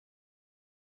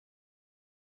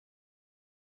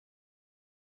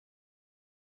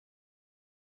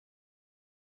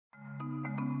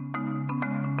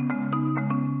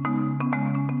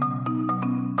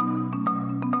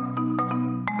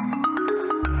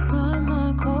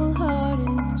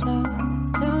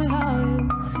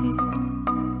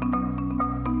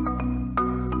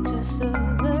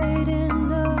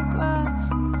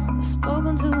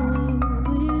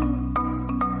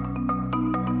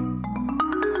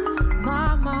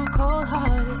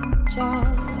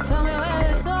child, tell me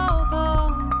where it's all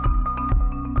gone.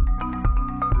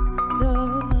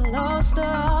 The luster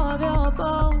of your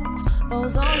bones,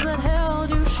 those arms that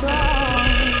held you strong.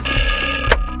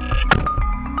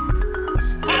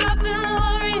 I've been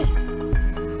worried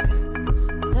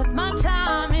that my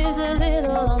time is a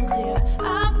little unclear.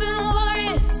 I've been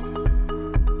worried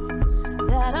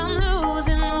that I'm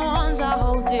losing the ones I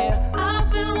hold dear. I've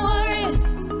been worried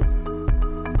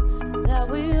that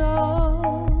we all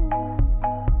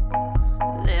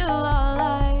live our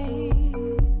lives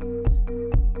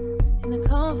in the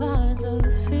confines of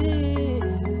fear.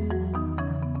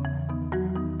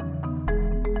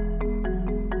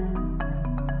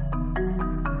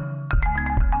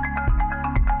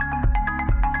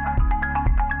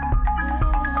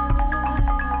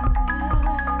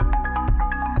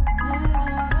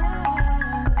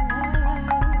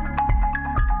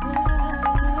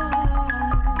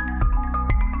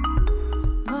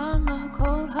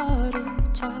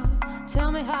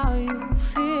 Tell me how you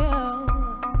feel.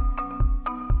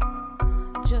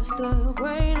 Just a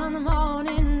grain on the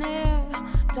morning air,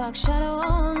 dark shadow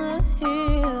on the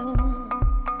hill.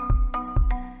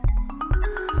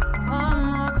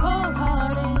 My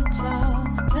cold-hearted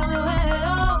child, tell me where it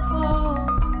all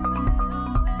falls.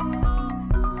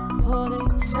 All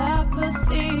this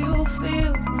apathy you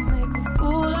feel will make a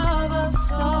fool of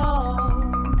us all.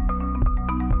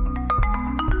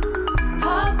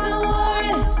 I've been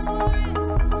worried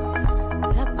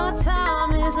that my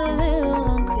time is a little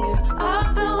unclear.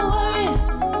 I've been worried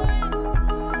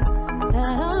that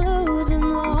I'm losing the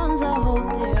ones I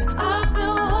hold dear. I've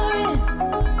been worried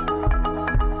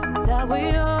that we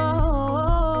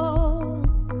all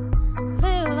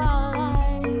live our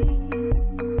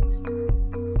lives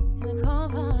in the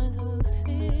confines of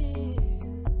fear.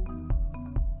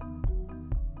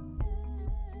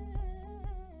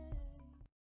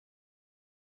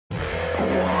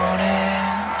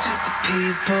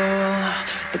 People,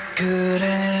 the good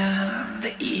and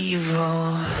the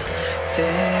evil,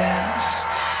 this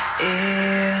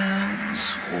is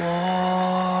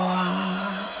war.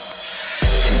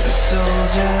 To the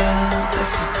soldier, the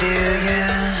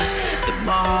civilian, the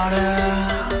martyr,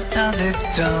 the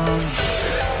victim,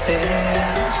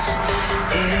 this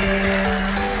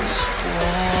is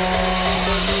war.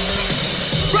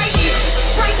 Right here,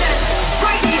 right then,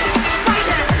 right here, right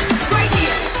then, right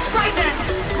here, right then,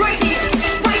 right here.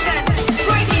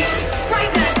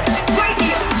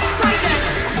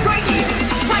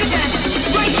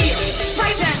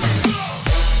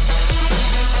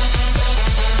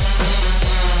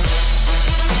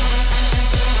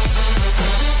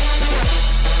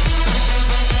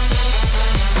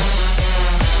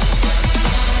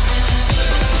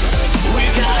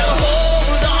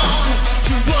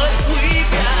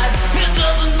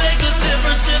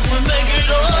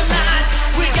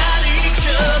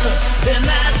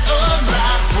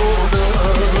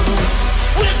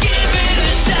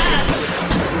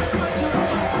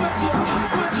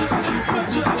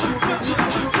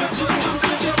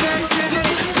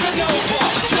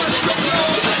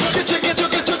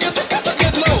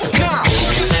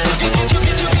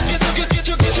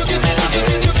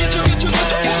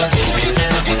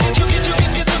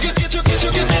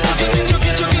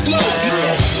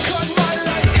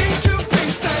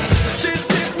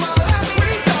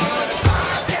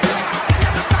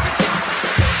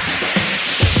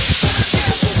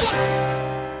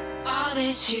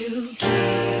 You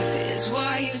give is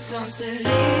why you don't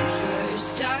deliver.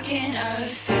 Stuck in a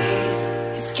phase,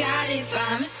 it's guided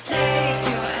by mistakes.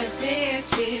 Your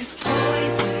addictive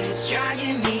poison is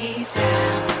dragging me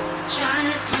down. Trying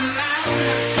to swim out,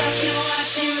 I'm stuck, you're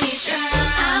watching me drown.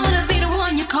 I wanna be the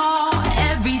one you call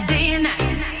every day and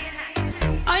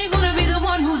night. Are you gonna be the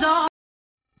one who's all?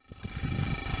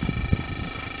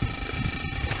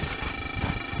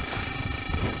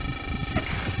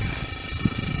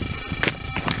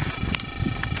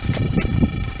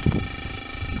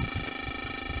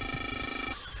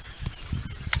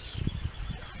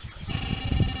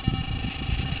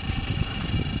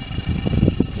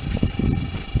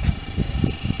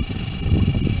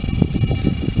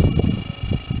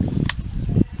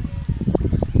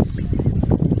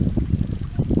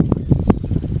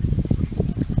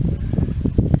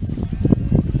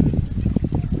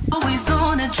 Always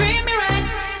gonna dream